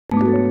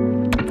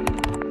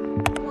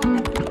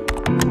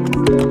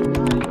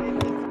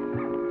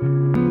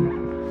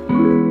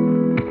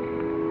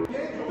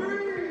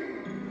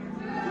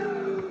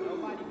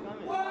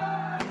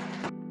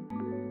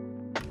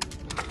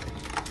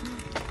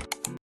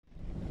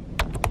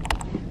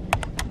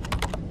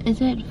Is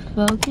it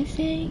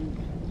focusing?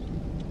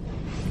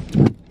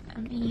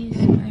 Let me use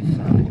my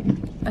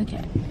phone.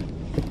 Okay.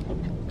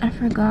 I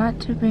forgot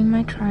to bring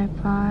my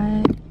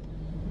tripod.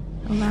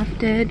 I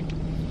left it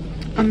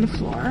on the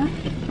floor.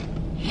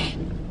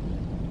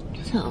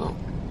 So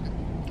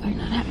we're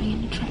not having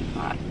any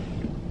tripod.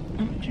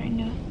 I'm trying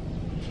to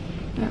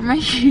wear my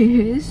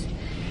shoes.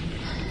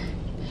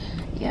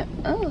 Yep.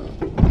 Oh,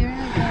 there we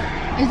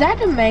go. Is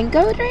that a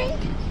mango drink?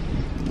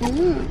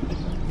 Ooh.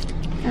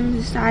 I'm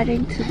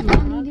deciding to vlog.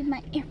 I needed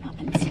my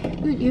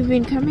AirPods. You've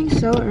been coming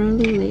so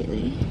early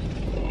lately.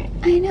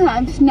 I know,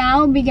 I've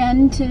now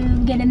begun to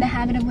get in the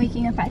habit of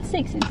waking up at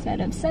 6 instead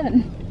of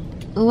 7.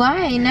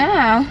 Why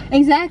now?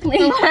 Exactly.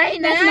 Why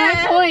now?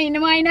 That's my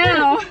point. Why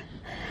now?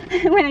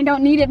 When I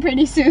don't need it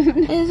pretty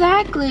soon.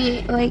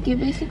 Exactly. Like you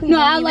basically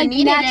don't even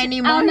need it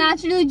anymore. I'll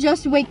naturally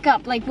just wake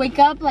up,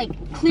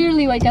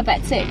 clearly wake up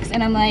at 6,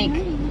 and I'm like,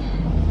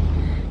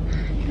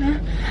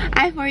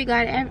 I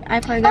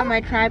forgot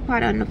my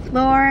tripod on the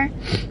floor.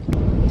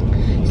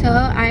 So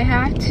I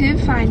have 2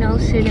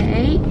 finals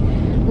today.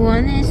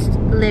 One is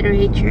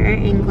literature,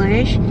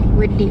 English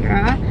with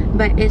Dira,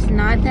 but it's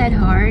not that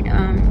hard.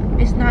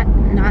 It's not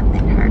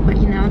that hard, but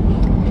you know,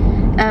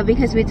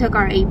 because we took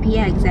our AP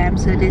exam,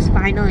 so this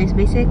final is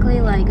basically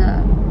like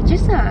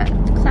just a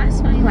class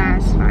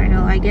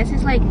final. I guess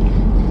it's like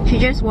she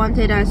just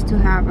wanted us to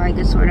have like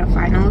a sort of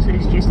final, so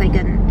it's just like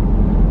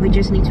we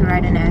just need to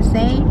write an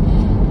essay.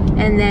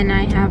 And then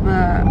I have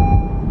a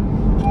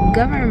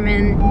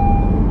government,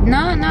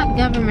 no, not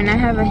government, I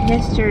have a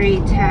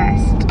history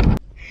test.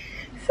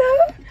 So,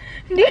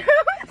 Dira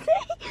was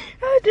saying,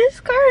 oh, this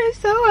car is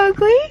so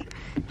ugly.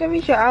 Let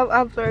me show,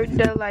 I'll blur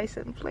the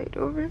license plate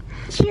over.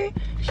 She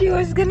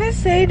was gonna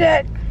say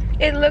that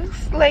it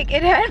looks like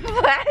it had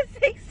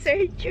plastic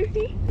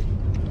surgery.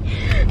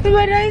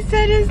 But I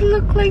said it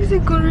looks like a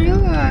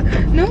gorilla.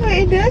 No,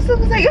 it does look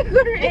like a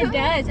gorilla. it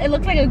does. It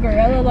looks like a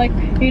gorilla, like,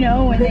 you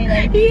know, when they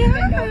like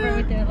bend over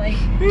with their like.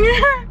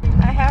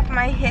 I have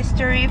my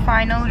history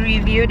final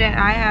review that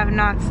I have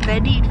not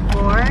studied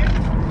for.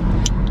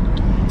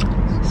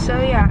 So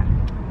yeah,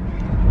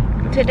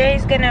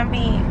 today's gonna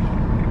be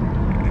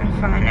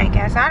fun, I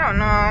guess. I don't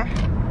know.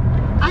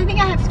 I think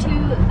I have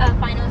 2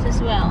 finals as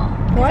well.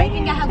 Why I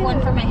think I have 1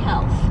 for my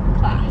health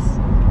class.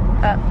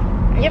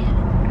 Yep.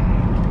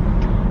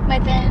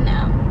 But then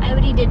I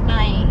already did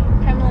my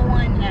criminal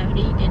one, and I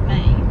already did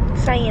my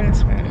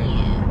Science one.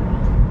 yeah.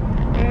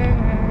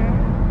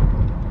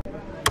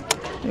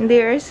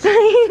 There's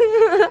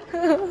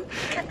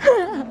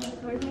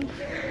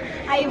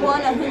I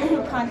won a hula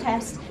hoop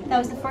contest. That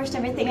was the first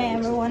ever thing I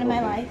ever won in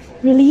my life.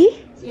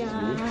 Really?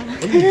 Yeah.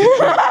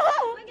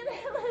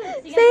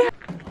 Say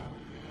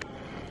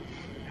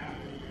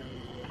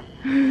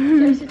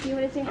Joseph, do you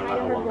want to say hi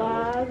to her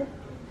vlog?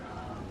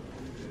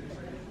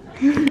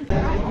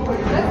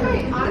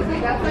 Honestly,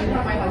 that's like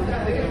what my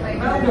husband thinks. Like,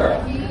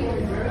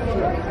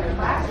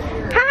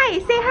 hi,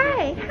 say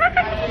hi.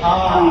 Hi.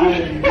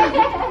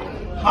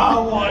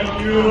 How are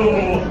you?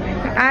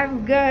 I'm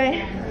good.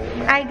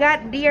 I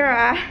got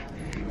Dira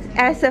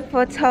as a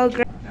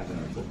photographer.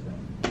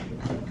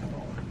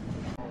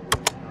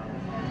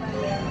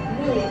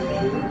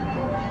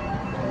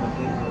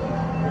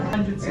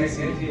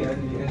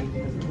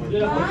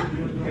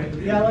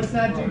 Yeah, let's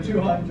not do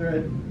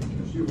 200.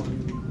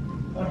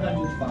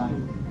 100's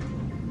fine.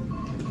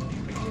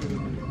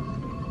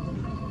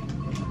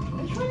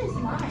 Which one is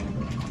mine?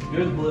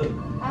 Yours blue.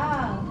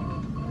 Oh.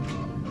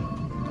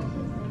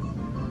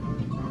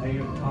 And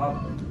your top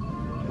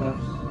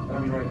left, I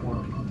mean right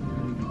corner.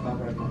 Top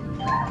right corner.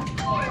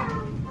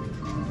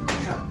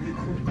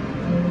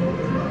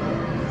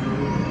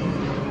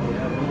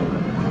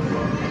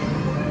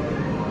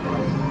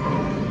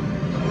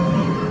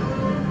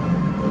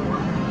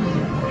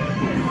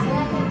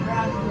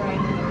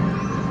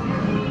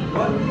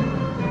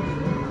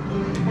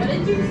 What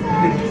did you say?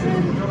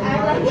 I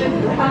like it.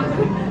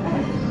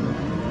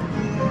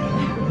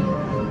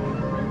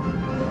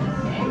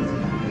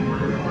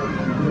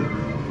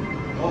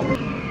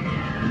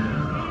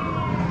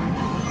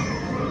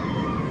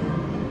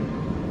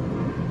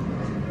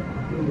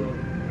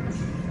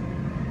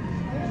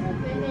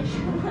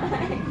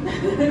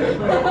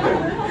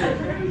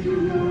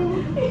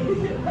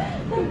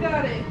 I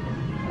got it.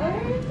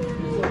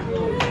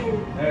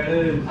 There it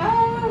is. Oh,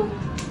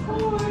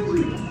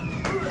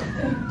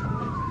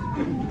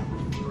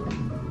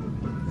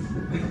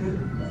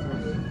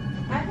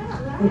 I'm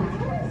not laughing.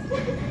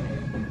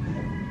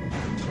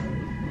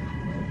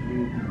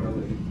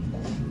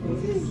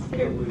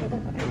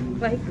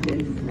 Like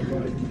this.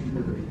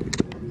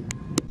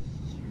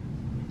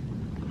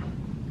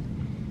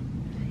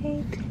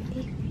 Wait,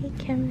 AP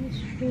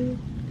chemistry.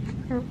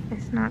 Oh,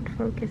 it's not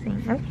focusing.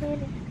 Okay.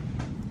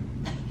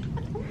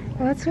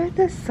 What's with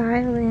the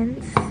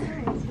silence?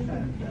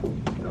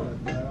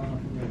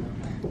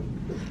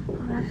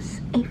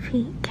 Last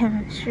AP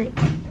chemistry.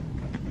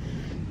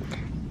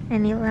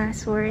 Any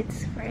last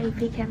words for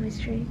AP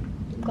chemistry?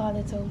 God,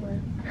 it's over.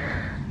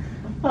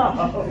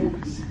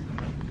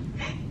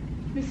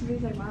 Mr.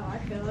 B's like, wow, I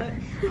feel it.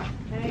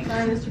 Sorry,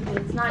 Mr. B,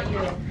 it's not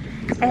you.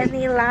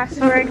 Any last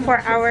word for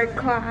our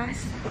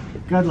class?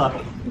 Good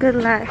luck. Good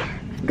luck.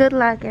 Good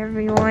luck,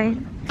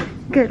 everyone.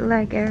 Good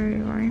luck,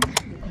 everyone.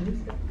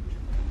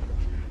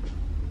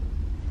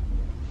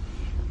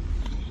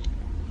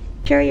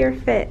 Show your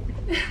fit.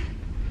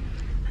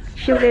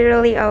 She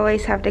literally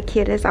always have the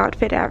cutest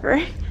outfit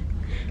ever.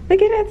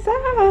 Look at that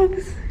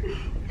socks.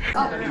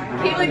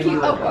 Caitlin, keep.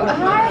 Oh,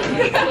 hi.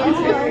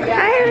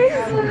 Hi.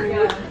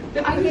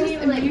 I was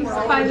just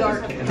amused by the.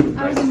 I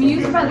was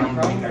amused by the.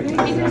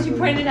 Because you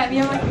pointed at me,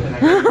 I'm like.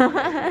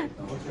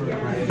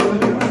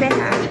 Say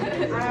hi.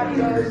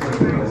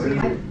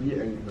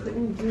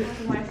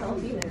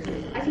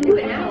 I can do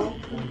it now.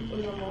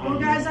 Well,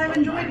 guys, I've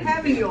enjoyed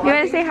having you. You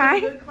want to say hi?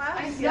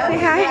 Say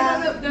hi.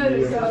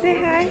 Say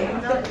hi.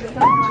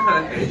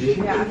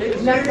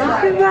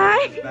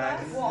 Goodbye.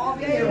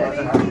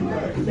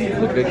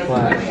 Good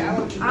class.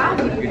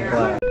 Good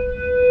class.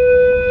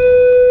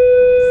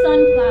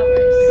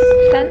 Sunflowers.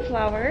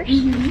 Sunflowers.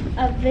 A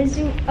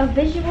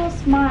visual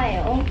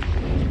smile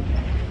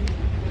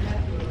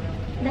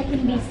that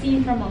can be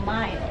seen from a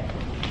mile.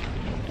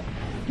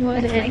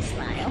 What That's my is?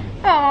 smile.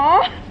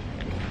 Aww.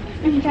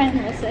 I'm trying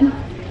to listen.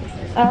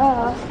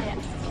 Oh.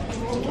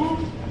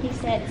 He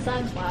said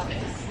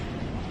sunflowers.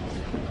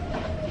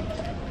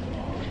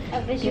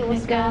 A visual Give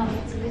it a go. smile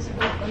that's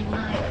visible from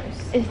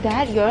miles. Is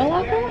that your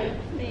locker?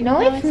 No,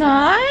 it's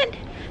not.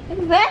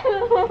 Is that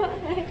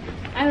one?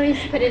 I always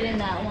put it in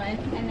that one,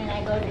 and then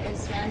I go to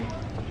this one.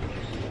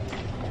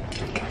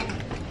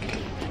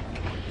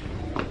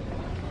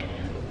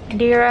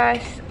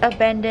 Dira's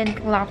abandoned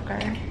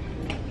locker.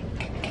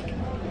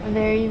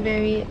 Very,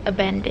 very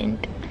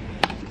abandoned.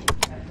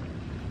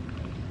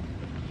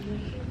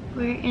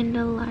 We're in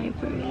the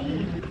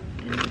library.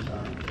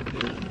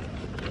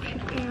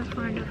 Prepare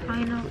for the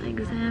final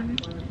exam.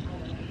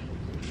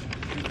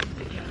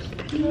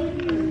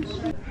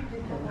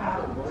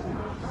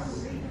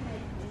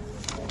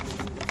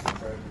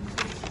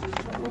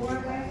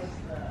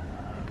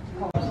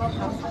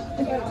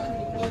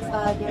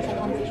 There's a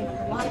conversation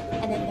number one,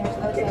 and then there's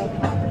also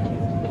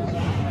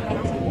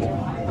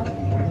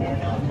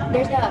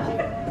there's a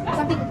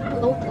something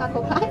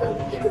local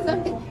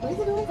something. What is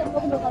it doing?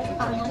 Something local.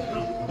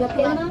 The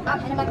piano,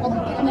 and I'm called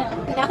piano.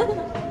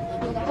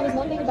 I was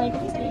motivated by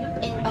history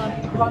in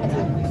raw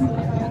materials.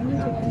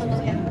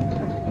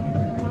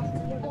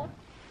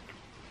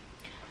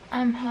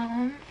 I'm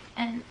home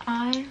and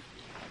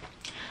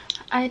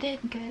I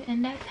did good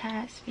in that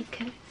test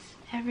because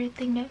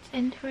everything that's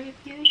in the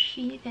review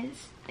sheet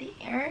is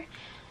there.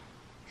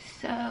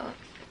 So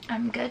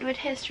I'm good with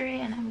history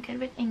and I'm good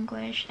with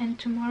English, and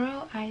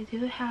tomorrow I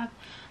do have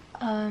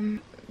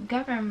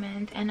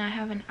government and I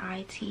have an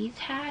IT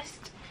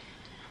test.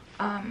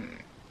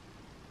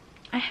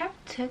 I have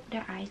took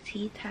the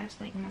IT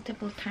test like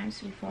multiple times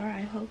before.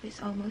 I hope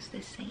it's almost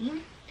the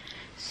same.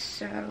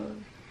 So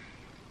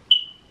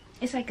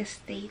it's like a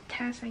state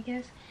test, I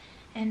guess.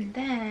 And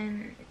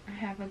then I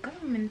have a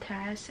government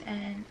test,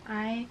 and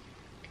I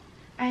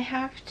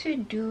have to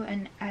do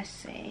an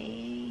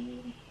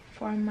essay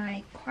for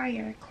my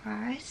choir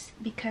class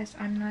because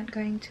I'm not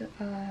going to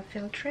a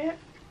field trip.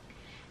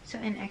 So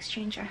in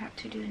exchange I have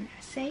to do an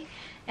essay,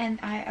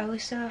 and I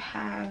also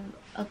have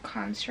a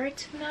concert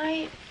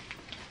tonight,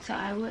 so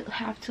I would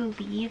have to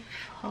leave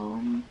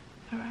home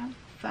around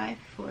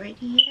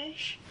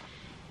 5:40ish,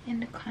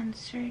 and the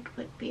concert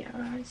would be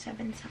around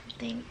 7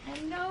 something.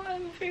 And now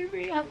I'm very,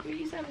 very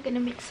hungry, so I'm gonna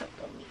make some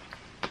meat.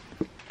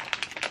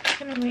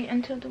 I'm gonna wait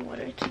until the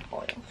water to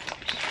boil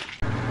first.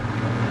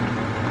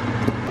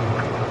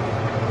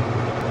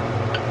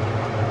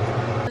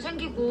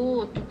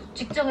 생기고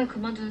직장을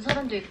그만두는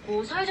사람도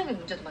있고 사회적인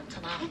문제도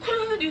많잖아.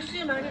 그래,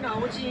 뉴스에 많이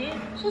나오지.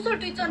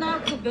 소설도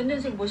있잖아. 그 몇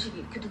년생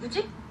뭐시기 그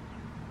누구지?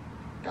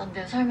 난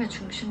내 삶의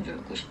중심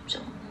열고 싶지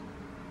않아.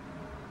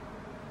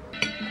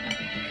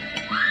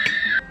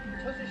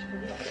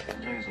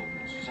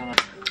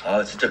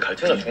 아 진짜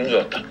갈증나 죽는 줄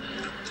알았다.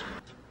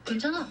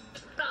 괜찮아.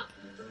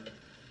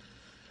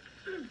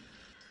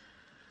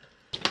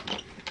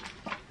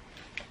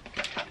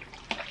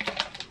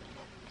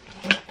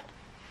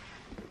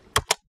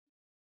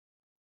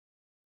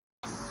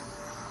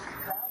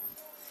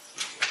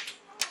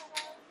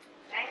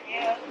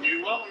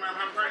 You're welcome, man.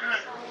 Have a great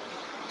night.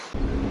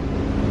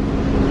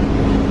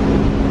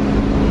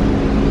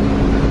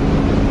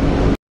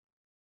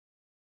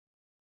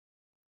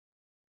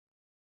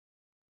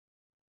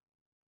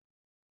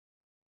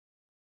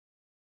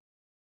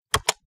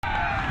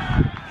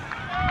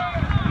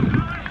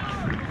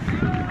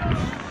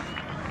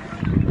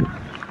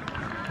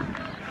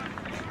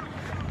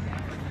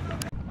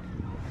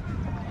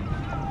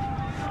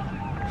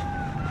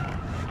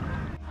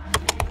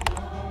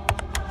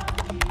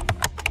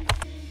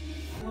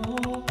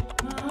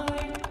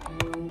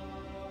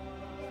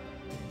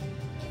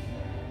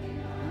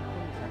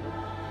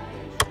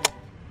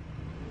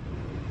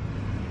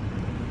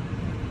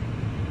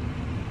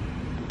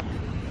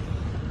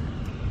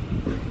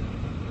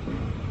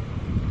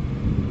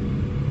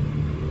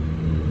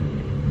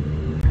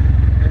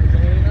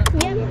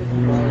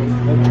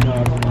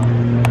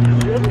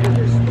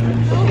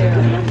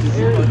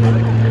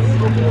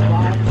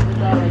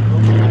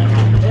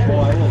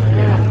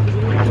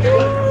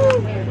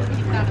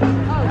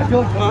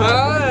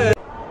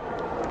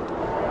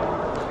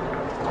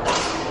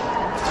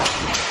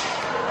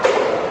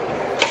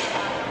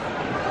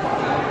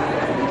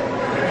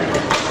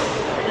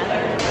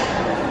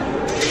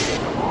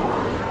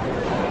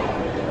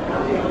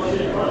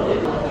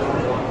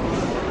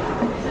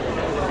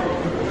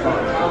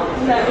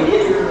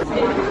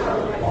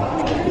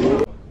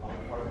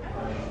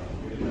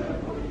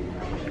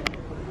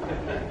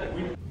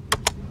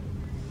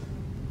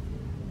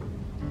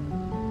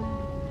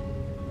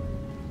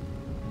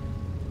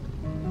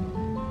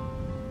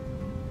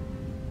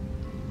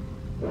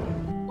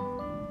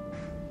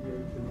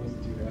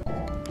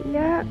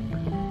 Yeah.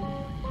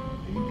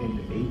 Anything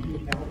to aid you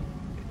out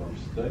from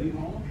study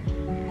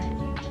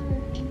hall?